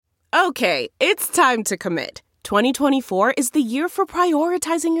Okay, it's time to commit. 2024 is the year for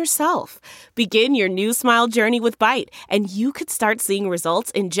prioritizing yourself. Begin your new smile journey with Byte, and you could start seeing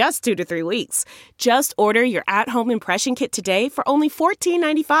results in just 2 to 3 weeks. Just order your at-home impression kit today for only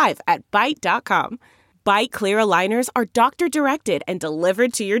 $14.95 at Byte.com. Byte Clear aligners are doctor-directed and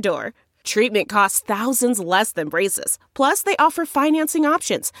delivered to your door. Treatment costs thousands less than braces. Plus, they offer financing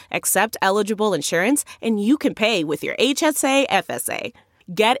options, accept eligible insurance, and you can pay with your HSA FSA.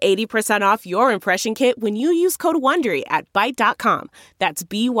 Get 80% off your impression kit when you use code WONDERY at Byte.com. That's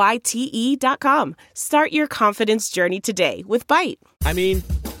BYTE.com. Start your confidence journey today with Byte. I mean,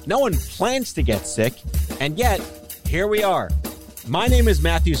 no one plans to get sick, and yet, here we are. My name is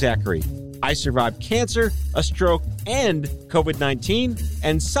Matthew Zachary. I survived cancer, a stroke, and COVID-19,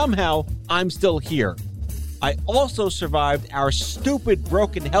 and somehow I'm still here. I also survived our stupid,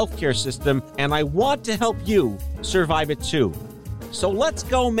 broken healthcare system, and I want to help you survive it too. So let's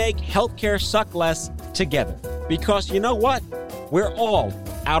go make healthcare suck less together. Because you know what? We're all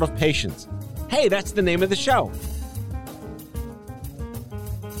out of patience. Hey, that's the name of the show.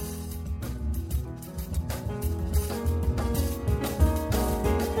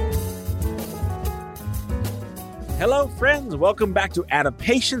 Hello, friends. Welcome back to Out of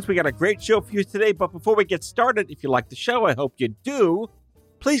Patience. We got a great show for you today. But before we get started, if you like the show, I hope you do,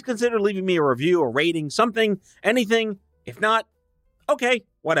 please consider leaving me a review, a rating, something, anything. If not, okay,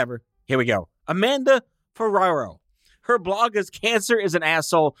 whatever. Here we go. Amanda Ferraro. Her blog is Cancer is an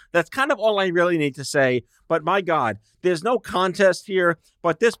Asshole. That's kind of all I really need to say. But my God, there's no contest here.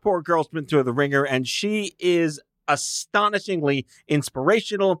 But this poor girl's been through the ringer, and she is astonishingly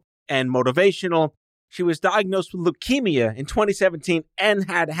inspirational and motivational. She was diagnosed with leukemia in 2017 and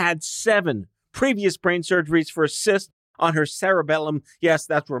had 7 previous brain surgeries for a cyst on her cerebellum. Yes,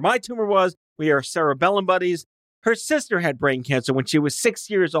 that's where my tumor was. We are cerebellum buddies. Her sister had brain cancer when she was 6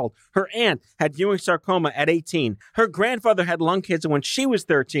 years old. Her aunt had Ewing sarcoma at 18. Her grandfather had lung cancer when she was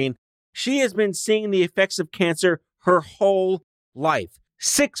 13. She has been seeing the effects of cancer her whole life.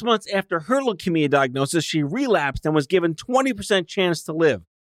 6 months after her leukemia diagnosis, she relapsed and was given 20% chance to live.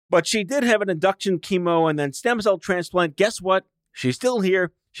 But she did have an induction chemo and then stem cell transplant. Guess what? She's still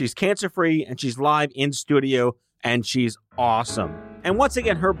here. She's cancer-free, and she's live in studio, and she's awesome. And once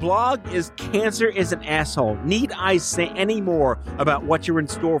again, her blog is Cancer is an Asshole. Need I say any more about what you're in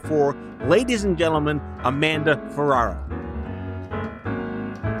store for? Ladies and gentlemen, Amanda Ferraro.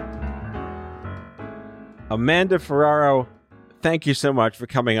 Amanda Ferraro, thank you so much for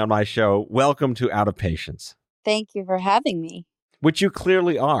coming on my show. Welcome to Out of Patience. Thank you for having me. Which you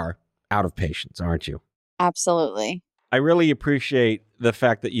clearly are out of patience, aren't you? Absolutely. I really appreciate the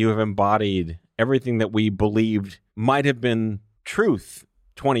fact that you have embodied everything that we believed might have been truth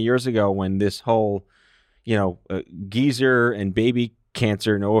 20 years ago when this whole, geezer and baby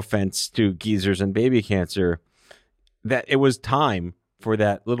cancer, no offense to geezers and baby cancer, that it was time for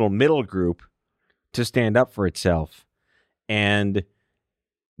that little middle group to stand up for itself. And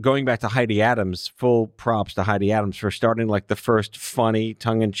going back to Heidi Adams, full props to Heidi Adams for starting like the first funny,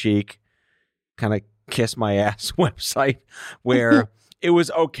 tongue-in-cheek, kind of kiss my ass website where it was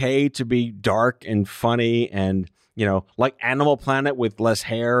okay to be dark and funny and, like Animal Planet with less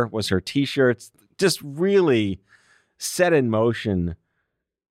hair was her t-shirts, just really set in motion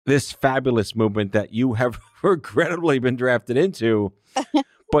this fabulous movement that you have regrettably been drafted into,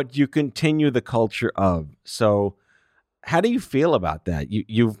 but you continue the culture of. So how do you feel about that?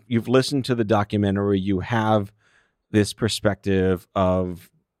 You've listened to the documentary. You have this perspective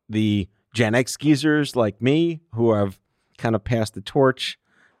of the Gen X geezers like me who have kind of passed the torch.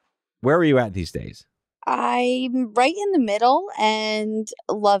 Where are you at these days? I'm right in the middle and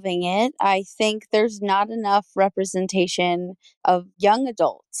loving it. I think there's not enough representation of young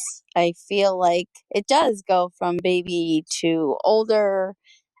adults. I feel like it does go from baby to older,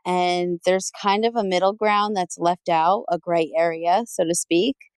 and there's kind of a middle ground that's left out, a gray area, so to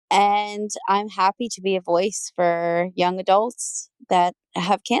speak. And I'm happy to be a voice for young adults that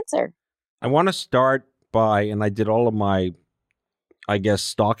have cancer. I want to start by, and I did all of my, I guess,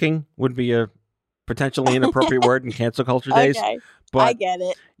 stalking would be a potentially inappropriate word in cancel culture days. Okay, but I get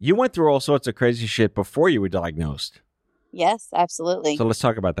it. You went through all sorts of crazy shit before you were diagnosed. Yes, absolutely. So let's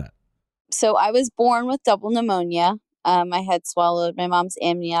talk about that. So I was born with double pneumonia. I had swallowed my mom's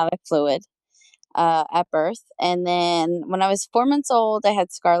amniotic fluid at birth. And then when I was 4 months old, I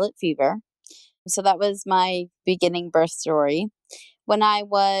had scarlet fever. So that was my beginning birth story. When I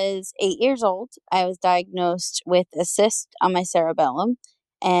was 8 years old, I was diagnosed with a cyst on my cerebellum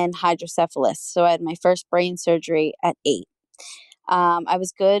and hydrocephalus. So I had my first brain surgery at 8. I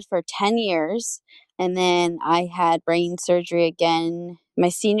was good for 10 years. And then I had brain surgery again my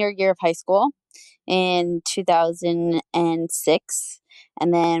senior year of high school in 2006,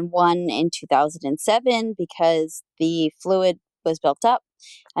 and then one in 2007 because the fluid was built up,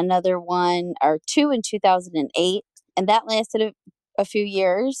 another one or two in 2008, and that lasted a few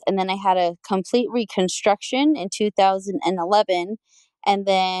years. And then I had a complete reconstruction in 2011. And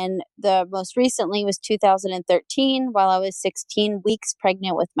then the most recently was 2013 while I was 16 weeks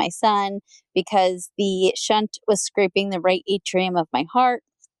pregnant with my son because the shunt was scraping the right atrium of my heart.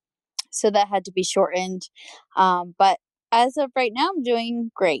 So that had to be shortened. But as of right now, I'm doing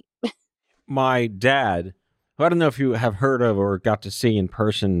great. My dad, who I don't know if you have heard of or got to see in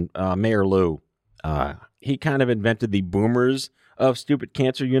person, Mayor Lou, he kind of invented the boomers of Stupid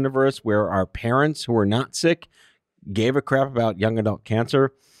Cancer universe, where our parents who were not sick gave a crap about young adult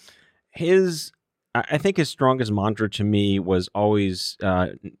cancer. I think his strongest mantra to me was always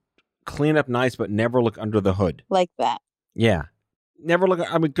clean up nice, but never look under the hood. Like that. Yeah. Never look,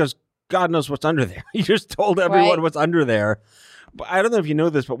 because God knows what's under there. He just told everyone what's under there. But I don't know if you know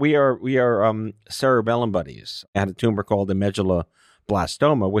this, but we are cerebellum buddies. I had a tumor called the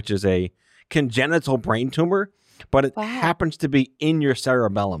medulloblastoma, which is a congenital brain tumor, but it happens to be in your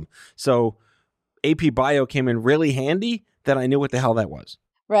cerebellum. So AP Bio came in really handy that I knew what the hell that was.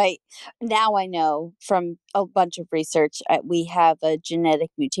 Right. Now I know from a bunch of research, we have a genetic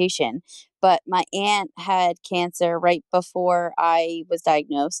mutation, but my aunt had cancer right before I was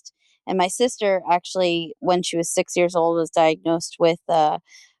diagnosed. And my sister actually, when she was 6 years old, was diagnosed with a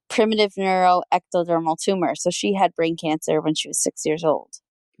primitive neuroectodermal tumor. So she had brain cancer when she was 6 years old.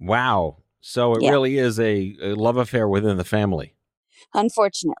 Wow. So it really is a love affair within the family.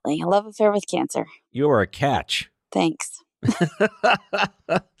 Unfortunately, a love affair with cancer. You are a catch. Thanks.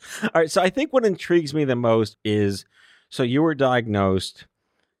 All right. So I think what intrigues me the most is, so you were diagnosed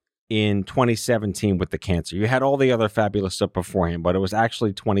in 2017 with the cancer. You had all the other fabulous stuff beforehand, but it was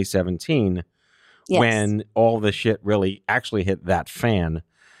actually 2017 when all the shit really actually hit that fan.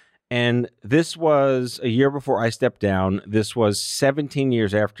 And this was a year before I stepped down. This was 17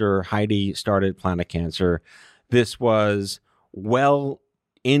 years after Heidi started Planet Cancer. This was well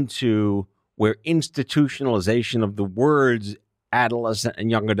into where institutionalization of the words adolescent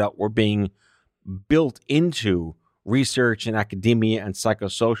and young adult were being built into research and academia and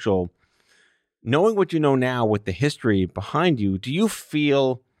psychosocial. Knowing what you know now with the history behind you, do you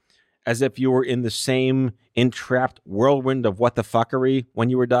feel as if you were in the same entrapped whirlwind of what the fuckery when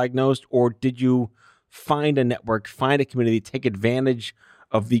you were diagnosed? Or did you find a network, find a community, take advantage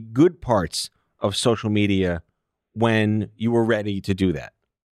of the good parts of social media when you were ready to do that?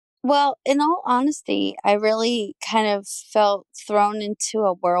 Well, in all honesty, I really kind of felt thrown into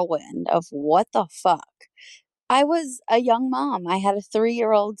a whirlwind of what the fuck. I was a young mom. I had a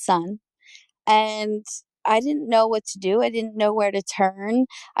 3-year-old son, and I didn't know what to do. I didn't know where to turn.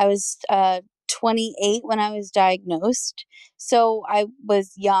 I was 28 when I was diagnosed. So I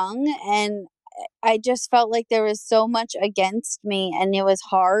was young, and I just felt like there was so much against me, and it was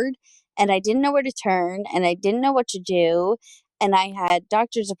hard, and I didn't know where to turn, and I didn't know what to do. And I had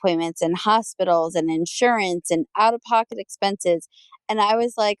doctor's appointments and hospitals and insurance and out-of-pocket expenses. And I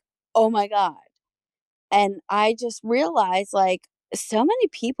was like, oh my God. And I just realized, like, so many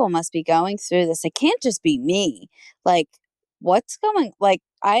people must be going through this. It can't just be me. Like,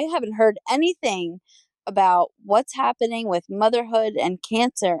 I haven't heard anything about what's happening with motherhood and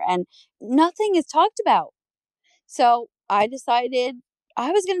cancer, and nothing is talked about. So I decided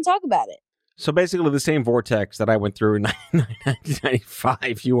I was going to talk about it. So basically the same vortex that I went through in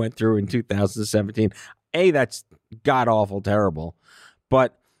 1995, you went through in 2017. That's god-awful terrible.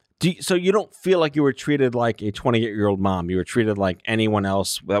 But so you don't feel like you were treated like a 28-year-old mom. You were treated like anyone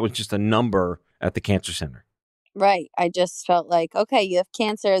else. That was just a number at the cancer center. Right. I just felt like, okay, you have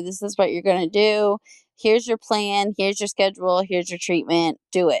cancer. This is what you're going to do. Here's your plan. Here's your schedule. Here's your treatment.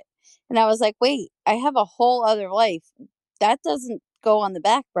 Do it. And I was like, wait, I have a whole other life. That doesn't go on the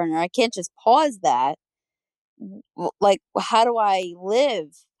back burner. I can't just pause that. Like, how do I live?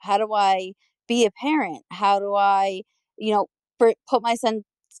 How do I be a parent? How do I, put my son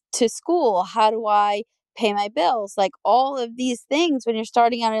to school? How do I pay my bills? Like all of these things when you're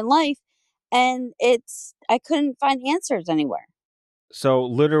starting out in life. And I couldn't find answers anywhere. So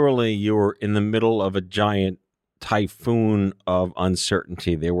literally you were in the middle of a giant typhoon of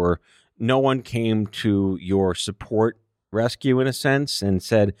uncertainty. No one came to your support rescue in a sense and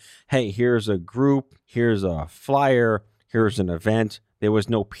said, hey, here's a group, here's a flyer, here's an event. There was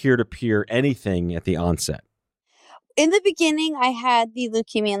no peer-to-peer anything at the onset. In the beginning, I had the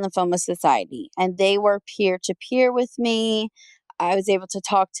Leukemia and Lymphoma Society, and they were peer-to-peer with me. I was able to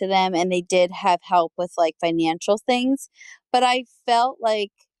talk to them, and they did have help with like financial things. But I felt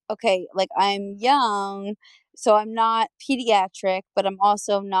like, okay, like I'm young, so I'm not pediatric, but I'm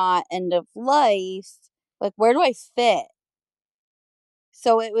also not end of life. Like, where do I fit?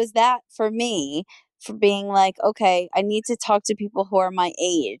 So it was that for me, for being like, okay, I need to talk to people who are my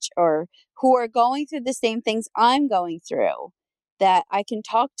age or who are going through the same things I'm going through, that I can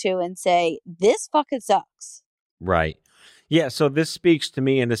talk to and say, this fucking sucks. Right. Yeah. So this speaks to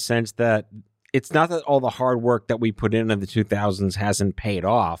me in the sense that it's not that all the hard work that we put in the 2000s hasn't paid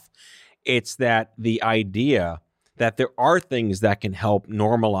off. It's that the idea that there are things that can help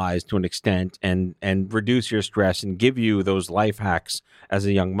normalize to an extent and reduce your stress and give you those life hacks as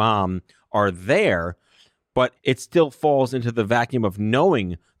a young mom are there, but it still falls into the vacuum of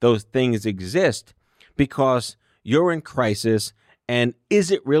knowing those things exist because you're in crisis. And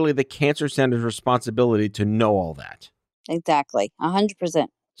is it really the cancer center's responsibility to know all that? Exactly. 100%.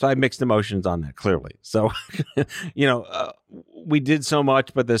 So I have mixed emotions on that, clearly. So, we did so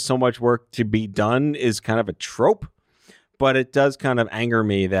much, but there's so much work to be done is kind of a trope. But it does kind of anger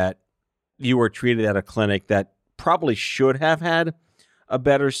me that you were treated at a clinic that probably should have had a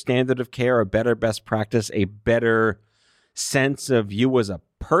better standard of care, a better best practice, a better sense of you as a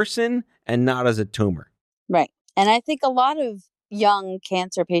person and not as a tumor. Right. And I think a lot of young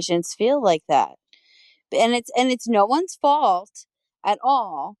cancer patients feel like that. And it's no one's fault at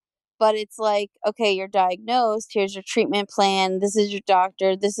all, but it's like, okay, you're diagnosed, here's your treatment plan, this is your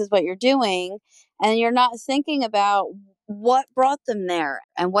doctor, this is what you're doing, and you're not thinking about what brought them there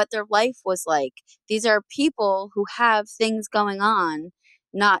and what their life was like. These are people who have things going on,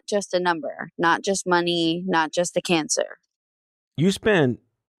 not just a number, not just money, not just the cancer. You spent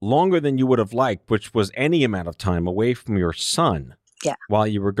longer than you would have liked, which was any amount of time away from your son. Yeah. While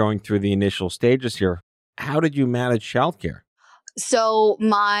you were going through the initial stages here. How did you manage childcare? So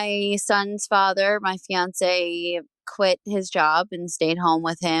my son's father, my fiance, quit his job and stayed home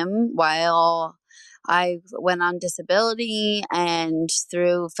with him while I went on disability and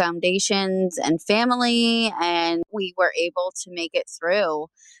through foundations and family, and we were able to make it through.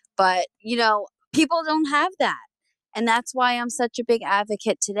 But, people don't have that. And that's why I'm such a big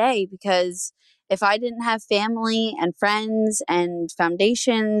advocate today, because if I didn't have family and friends and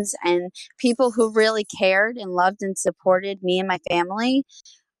foundations and people who really cared and loved and supported me and my family,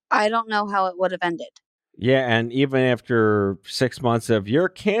 I don't know how it would have ended. Yeah, and even after 6 months of you're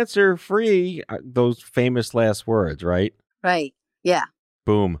cancer free, those famous last words, right? Right. Yeah.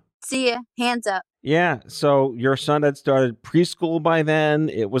 Boom. See ya. Hands up. Yeah. So your son had started preschool by then.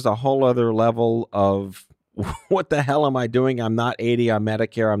 It was a whole other level of what the hell am I doing? I'm not 80 on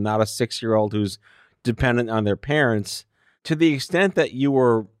Medicare. I'm not a 6-year-old who's dependent on their parents. To the extent that you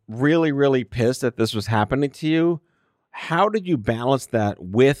were really, really pissed that this was happening to you, how did you balance that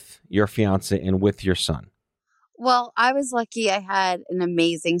with your fiance and with your son? Well, I was lucky I had an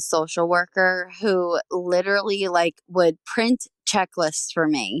amazing social worker who literally would print checklists for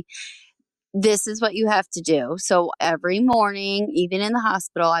me. This is what you have to do. So every morning, even in the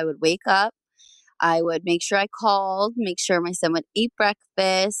hospital, I would wake up. I would make sure I called, make sure my son would eat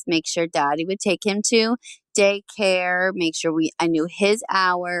breakfast, make sure daddy would take him to daycare, make sure I knew his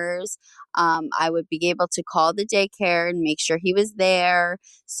hours. I would be able to call the daycare and make sure he was there.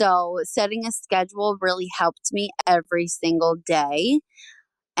 So setting a schedule really helped me every single day.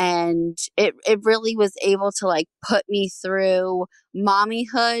 And it really was able to put me through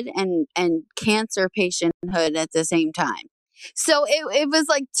mommyhood and cancer patienthood at the same time. So it was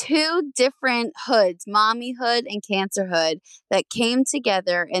like two different hoods, mommyhood and cancerhood, that came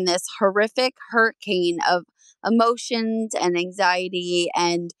together in this horrific hurricane of emotions and anxiety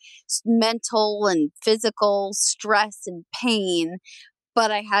and mental and physical stress and pain. But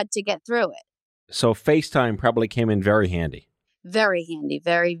I had to get through it. So FaceTime probably came in very handy. Very handy.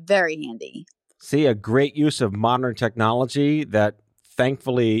 Very, very handy. See, a great use of modern technology that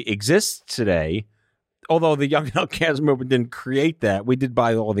thankfully exists today. Although the Young Adult Cancer Movement didn't create that, we did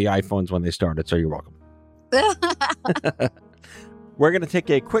buy all the iPhones when they started, so you're welcome. We're going to take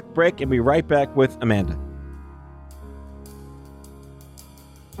a quick break and be right back with Amanda.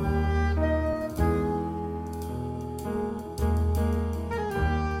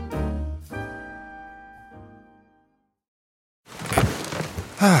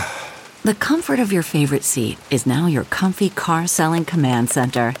 The comfort of your favorite seat is now your comfy car selling command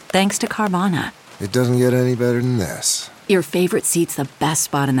center, thanks to Carvana. It doesn't get any better than this. Your favorite seat's the best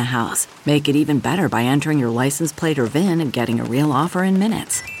spot in the house. Make it even better by entering your license plate or VIN and getting a real offer in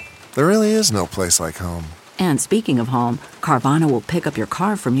minutes. There really is no place like home. And speaking of home, Carvana will pick up your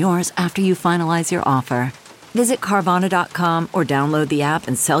car from yours after you finalize your offer. Visit Carvana.com or download the app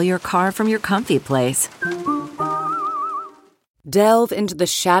and sell your car from your comfy place. Delve into the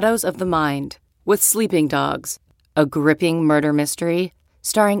shadows of the mind with Sleeping Dogs, a gripping murder mystery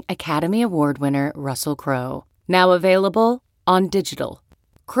starring Academy Award winner Russell Crowe. Now available on digital.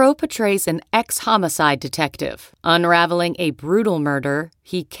 Crowe portrays an ex-homicide detective unraveling a brutal murder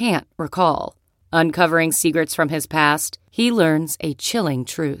he can't recall. Uncovering secrets from his past, he learns a chilling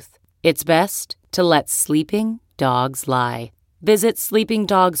truth. It's best to let sleeping dogs lie. Visit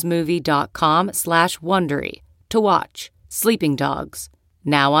sleepingdogsmovie.com/Wondery to watch Sleeping Dogs,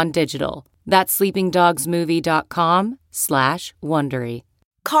 now on digital. That's sleepingdogsmovie.com/Wondery.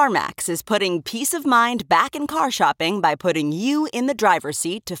 CarMax is putting peace of mind back in car shopping by putting you in the driver's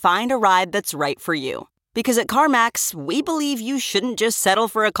seat to find a ride that's right for you. Because at CarMax, we believe you shouldn't just settle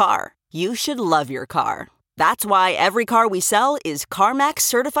for a car. You should love your car. That's why every car we sell is CarMax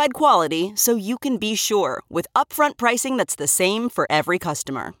certified quality, so you can be sure with upfront pricing that's the same for every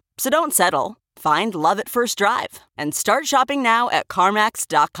customer. So don't settle. Find love at first drive and start shopping now at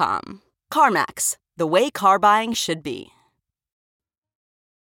CarMax.com. CarMax, the way car buying should be.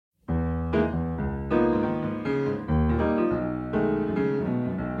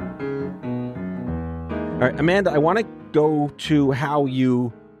 All right, Amanda, I want to go to how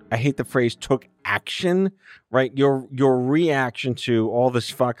you, I hate the phrase, took action, right? Your reaction to all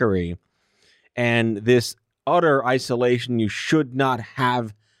this fuckery and this utter isolation you should not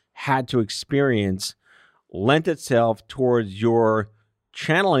have had to experience lent itself towards your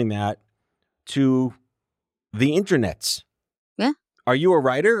channeling that to the internets. Yeah. Are you a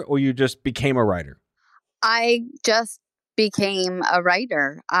writer or you just became a writer? I just became a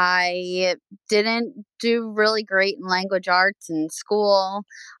writer. I didn't do really great in language arts in school.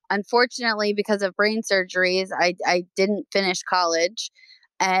 Unfortunately, because of brain surgeries, I didn't finish college.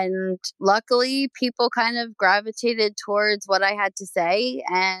 And luckily, people kind of gravitated towards what I had to say.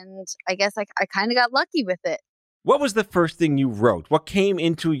 And I guess I kind of got lucky with it. What was the first thing you wrote? What came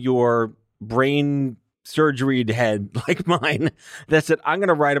into your brain surgery head like mine that said, I'm going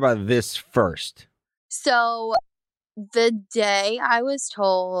to write about this first? So the day I was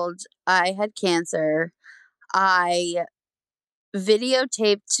told I had cancer, I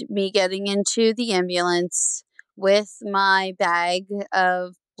videotaped me getting into the ambulance with my bag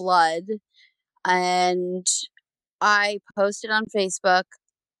of blood, and I posted on Facebook,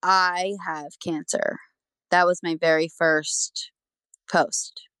 I have cancer. That was my very first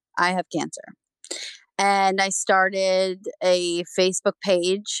post. I have cancer. And I started a Facebook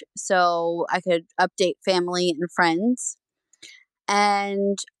page so I could update family and friends.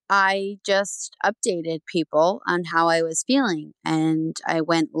 And I just updated people on how I was feeling. And I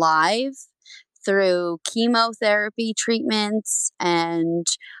went live through chemotherapy treatments and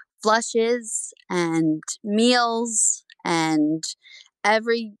flushes and meals and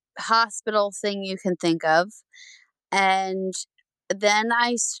every hospital thing you can think of. And then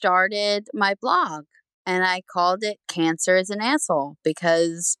I started my blog. And I called it Cancer is an Asshole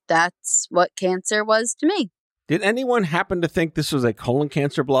because that's what cancer was to me. Did anyone happen to think this was a colon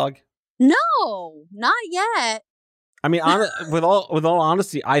cancer blog? No, not yet. I mean, with all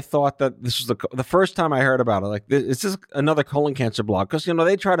honesty, I thought that this was the first time I heard about it. Like, it's just another colon cancer blog because,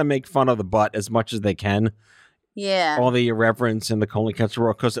 they try to make fun of the butt as much as they can. Yeah. All the irreverence in the colon cancer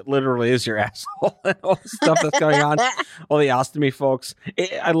world because it literally is your asshole and all the stuff that's going on. All the ostomy folks.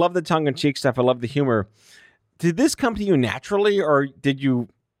 I love the tongue-in-cheek stuff. I love the humor. Did this come to you naturally or did you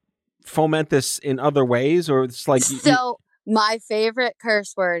foment this in other ways? Or it's like... My favorite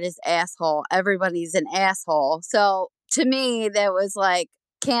curse word is asshole. Everybody's an asshole. So to me, that was like,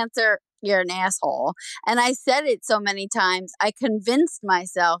 cancer, you're an asshole. And I said it so many times, I convinced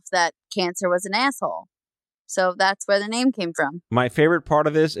myself that cancer was an asshole. So that's where the name came from. My favorite part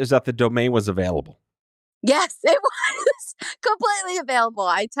of this is that the domain was available. Yes, it was completely available.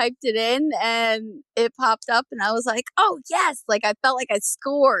 I typed it in and it popped up and I was like, oh, yes. Like I felt like I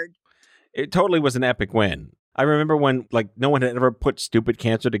scored. It totally was an epic win. I remember when no one had ever put stupid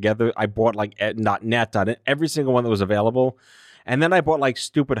cancer together. I bought .net, every single one that was available. And then I bought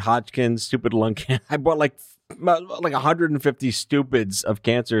stupid Hodgkin's, stupid lung cancer. I bought like 150 stupids of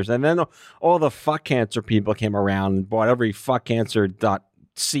cancers. And then all the fuck cancer people came around and bought every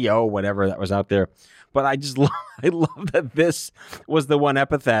fuckcancer.co, whatever that was out there. But I love that this was the one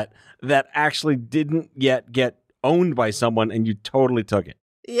epithet that actually didn't yet get owned by someone and you totally took it.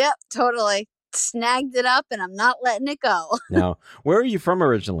 Yep, totally. Snagged it up and I'm not letting it go. Now, where are you from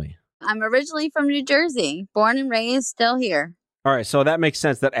originally? I'm originally from New Jersey, born and raised, still here. All right, so that makes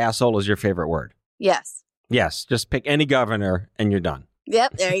sense that asshole is your favorite word. Yes. Yes, just pick any governor and you're done.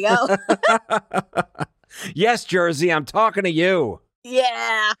 Yep, there you go. Yes, Jersey, I'm talking to you.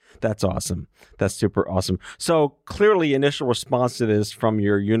 Yeah. That's awesome. That's super awesome. So clearly, initial response to this from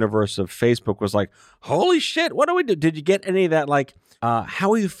your universe of Facebook was like, "Holy shit! What do we do?" Did you get any of that? Like,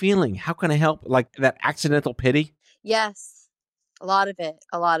 how are you feeling? How can I help? Like that accidental pity. Yes. A lot of it.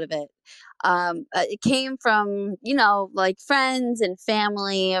 A lot of it. It came from, like friends and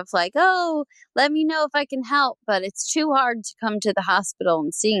family of like, oh, let me know if I can help, but it's too hard to come to the hospital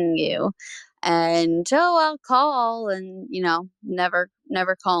and seeing you. And oh, I'll call, and never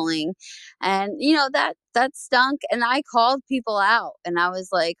calling, and that stunk. And I called people out, and I was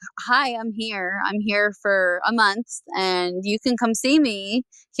like, "Hi, I'm here. I'm here for a month, and you can come see me.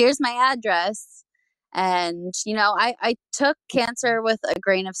 Here's my address." And I took cancer with a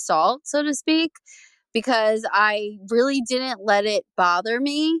grain of salt, so to speak, because I really didn't let it bother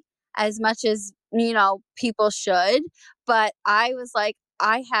me as much as, people should. But I was like,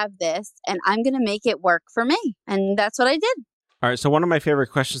 I have this and I'm going to make it work for me. And that's what I did. All right. So one of my favorite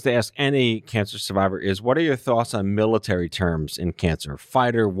questions to ask any cancer survivor is, "What are your thoughts on military terms in cancer?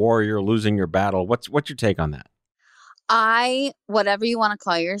 Fighter, warrior, losing your battle. What's your take on that?" Whatever you want to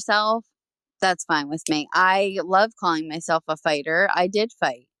call yourself, that's fine with me. I love calling myself a fighter. I did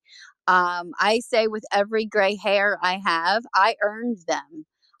fight. I say with every gray hair I have, I earned them.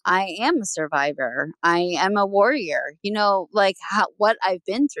 I am a survivor. I am a warrior. Like what I've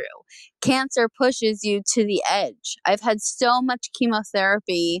been through. Cancer pushes you to the edge. I've had so much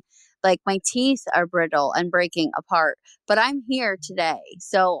chemotherapy, like my teeth are brittle and breaking apart, but I'm here today.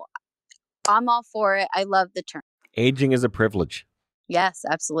 So I'm all for it. I love the term. Aging is a privilege. Yes,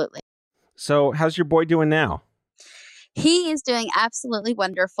 absolutely. So how's your boy doing now? He is doing absolutely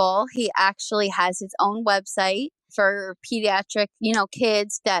wonderful. He actually has his own website for pediatric,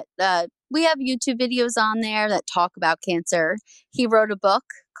 kids that we have YouTube videos on there that talk about cancer. He wrote a book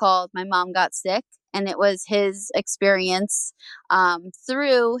called My Mom Got Sick, and it was his experience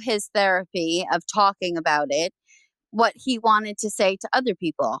through his therapy of talking about it, what he wanted to say to other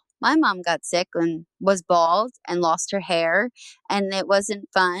people. My mom got sick and was bald and lost her hair, and it wasn't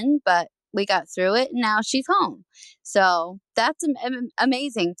fun, but we got through it, and now she's home. So that's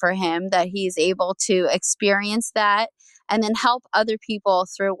amazing for him that he's able to experience that and then help other people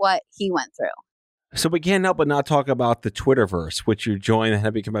through what he went through. So we can't help but not talk about the Twitterverse, which you joined and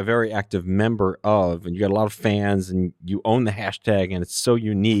have become a very active member of, and you got a lot of fans, and you own the hashtag, and it's so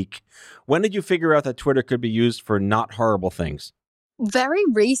unique. When did you figure out that Twitter could be used for not horrible things? Very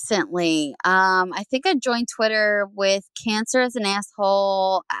recently. I think I joined Twitter with Cancer as an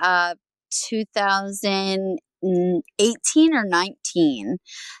Asshole 2018 or 19.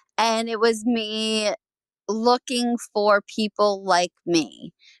 And it was me looking for people like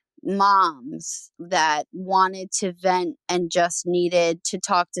me, moms that wanted to vent and just needed to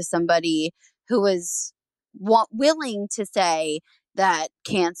talk to somebody who was willing to say that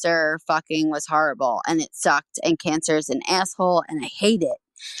cancer fucking was horrible and it sucked and cancer is an asshole and I hate it.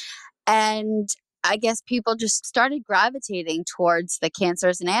 And I guess people just started gravitating towards the cancer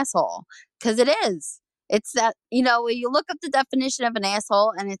is an asshole because it is. It's that, when you look up the definition of an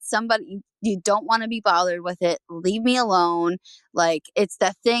asshole and it's somebody you don't want to be bothered with it, leave me alone. Like it's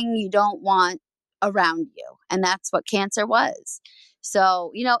the thing you don't want around you. And that's what cancer was.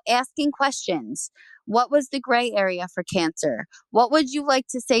 So, asking questions. What was the gray area for cancer? What would you like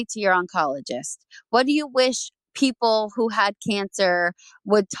to say to your oncologist? What do you wish people who had cancer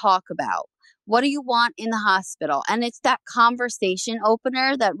would talk about? What do you want in the hospital? And it's that conversation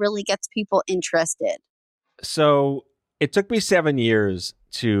opener that really gets people interested. So it took me 7 years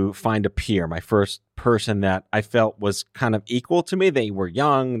to find a peer, my first person that I felt was kind of equal to me. They were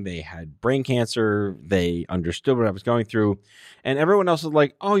young, they had brain cancer, they understood what I was going through. And everyone else was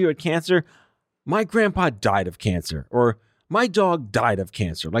like, "Oh, you had cancer? My grandpa died of cancer," or "My dog died of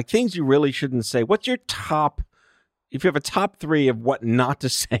cancer." Like things you really shouldn't say. What's your top, if you have a top 3 of what not to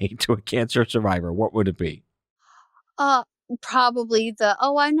say to a cancer survivor, what would it be? Probably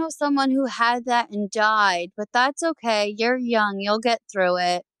I know someone who had that and died, but that's okay. You're young. You'll get through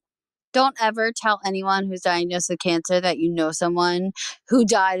it. Don't ever tell anyone who's diagnosed with cancer that you know someone who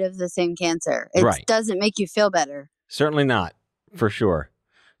died of the same cancer. It Right. doesn't make you feel better. Certainly not, for sure.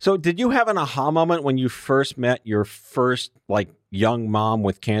 So did you have an aha moment when you first met your first young mom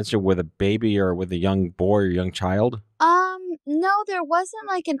with cancer with a baby or with a young boy or young child? No, there wasn't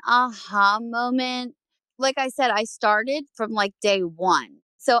like an aha moment. Like I said, I started from day one.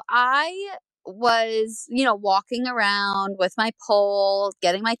 So I was, walking around with my pole,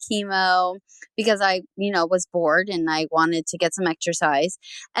 getting my chemo because I, was bored and I wanted to get some exercise.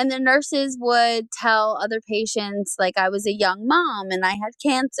 And the nurses would tell other patients I was a young mom and I had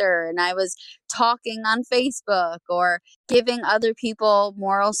cancer and I was talking on Facebook or giving other people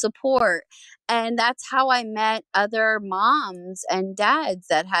moral support. And that's how I met other moms and dads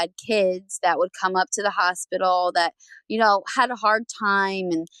that had kids that would come up to the hospital that, had a hard time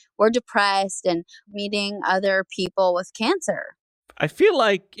and were depressed, and meeting other people with cancer. I feel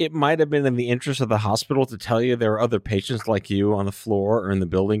like it might have been in the interest of the hospital to tell you there are other patients like you on the floor or in the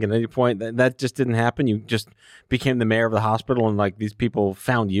building at any point. That just didn't happen. You just became the mayor of the hospital and like these people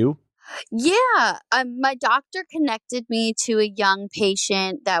found you. Yeah. My doctor connected me to a young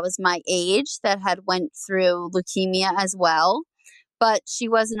patient that was my age that had went through leukemia as well, but she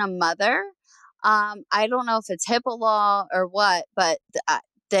wasn't a mother. I don't know if it's HIPAA law or what, but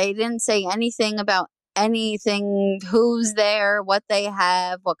they didn't say anything about anything, who's there, what they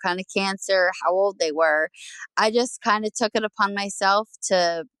have, what kind of cancer, how old they were. I just kind of took it upon myself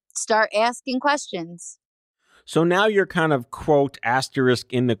to start asking questions. So now you're kind of, quote,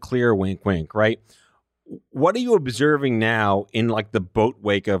 asterisk in the clear, wink, wink, right? What are you observing now in like the boat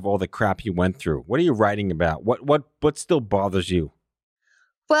wake of all the crap you went through? What are you writing about? What still bothers you?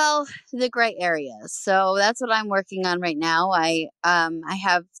 Well, the gray areas. So that's what I'm working on right now. I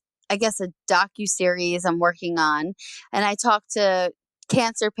have, I guess, a docuseries I'm working on, and I talk to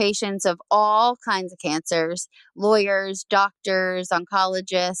cancer patients of all kinds of cancers, lawyers, doctors,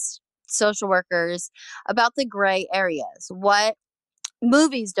 oncologists, social workers, about the gray areas, what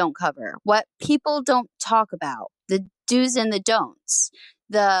movies don't cover, what people don't talk about, the do's and the don'ts,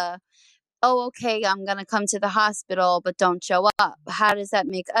 okay, I'm going to come to the hospital, but don't show up. How does that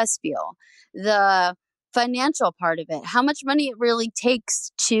make us feel? The financial part of it, how much money it really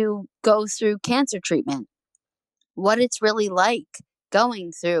takes to go through cancer treatment, what it's really like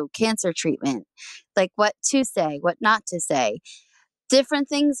going through cancer treatment, like what to say, what not to say, different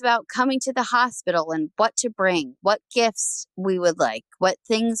things about coming to the hospital and what to bring, what gifts we would like, what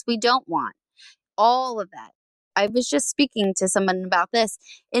things we don't want, all of that. I was just speaking to someone about this.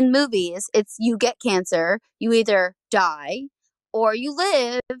 In movies, it's you get cancer, you either die or you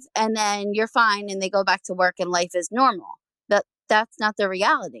live and then you're fine and they go back to work and life is normal. That's not the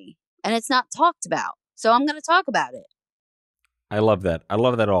reality, and it's not talked about. So I'm going to talk about it. I love that. I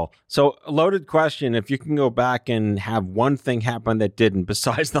love that all. So, a loaded question. If you can go back and have one thing happen that didn't,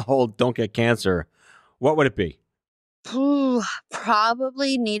 besides the whole don't get cancer, what would it be?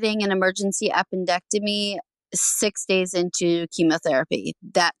 Probably needing an emergency appendectomy 6 days into chemotherapy.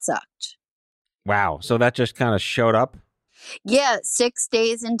 That sucked. Wow. So that just kind of showed up? Yeah, 6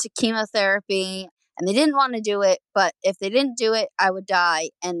 days into chemotherapy, and they didn't want to do it, but if they didn't do it, I would die.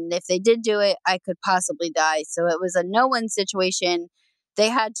 And if they did do it, I could possibly die. So it was a no-win situation. They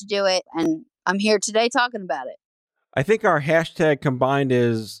had to do it, and I'm here today talking about it. I think our hashtag combined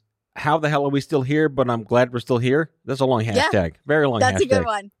is, how the hell are we still here, but I'm glad we're still here? That's a long hashtag. Yeah, very long hashtag. That's a good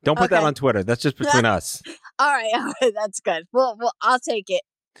one. Don't put that on Twitter. That's just between us. All right. That's good. Well, I'll take it.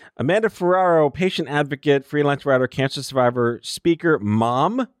 Amanda Ferraro, patient advocate, freelance writer, cancer survivor, speaker,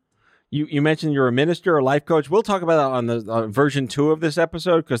 mom. You mentioned you're a minister, a life coach. We'll talk about that on the version 2 of this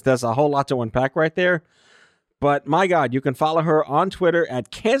episode because there's a whole lot to unpack right there. But my God, you can follow her on Twitter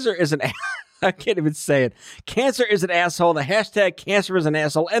at Cancer is an I can't even say it. Cancer is an asshole. The hashtag Cancer is an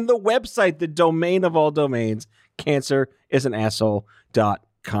asshole. And the website, the domain of all domains,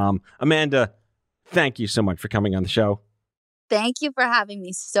 cancerisanasshole.com. Amanda, thank you so much for coming on the show. Thank you for having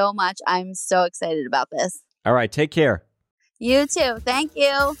me so much. I'm so excited about this. All right. Take care. You too. Thank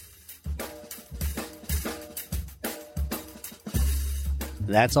you.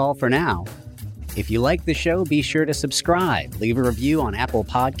 That's all for now. If you like the show, be sure to subscribe, leave a review on Apple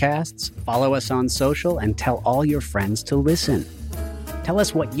Podcasts, follow us on social, and tell all your friends to listen. Tell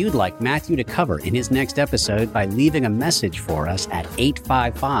us what you'd like Matthew to cover in his next episode by leaving a message for us at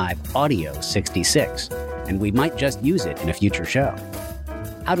 855-AUDIO-66, and we might just use it in a future show.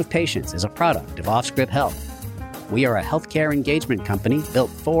 Out of Patients is a product of Offscript Health. We are a healthcare engagement company built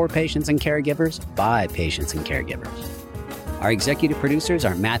for patients and caregivers by patients and caregivers. Our executive producers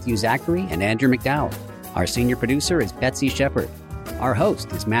are Matthew Zachary and Andrew McDowell. Our senior producer is Betsy Shepard. Our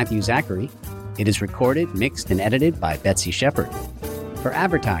host is Matthew Zachary. It is recorded, mixed, and edited by Betsy Shepard. For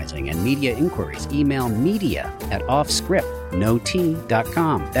advertising and media inquiries, email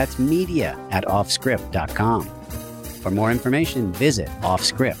media@offscript.com. That's media@offscript.com. For more information, visit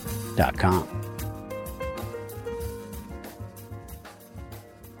offscript.com.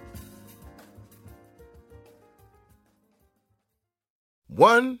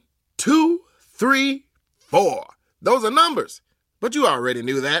 One, two, three, four. Those are numbers. But you already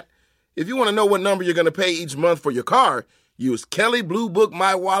knew that. If you want to know what number you're going to pay each month for your car, use Kelley Blue Book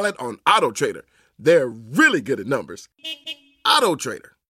My Wallet on AutoTrader. They're really good at numbers. AutoTrader.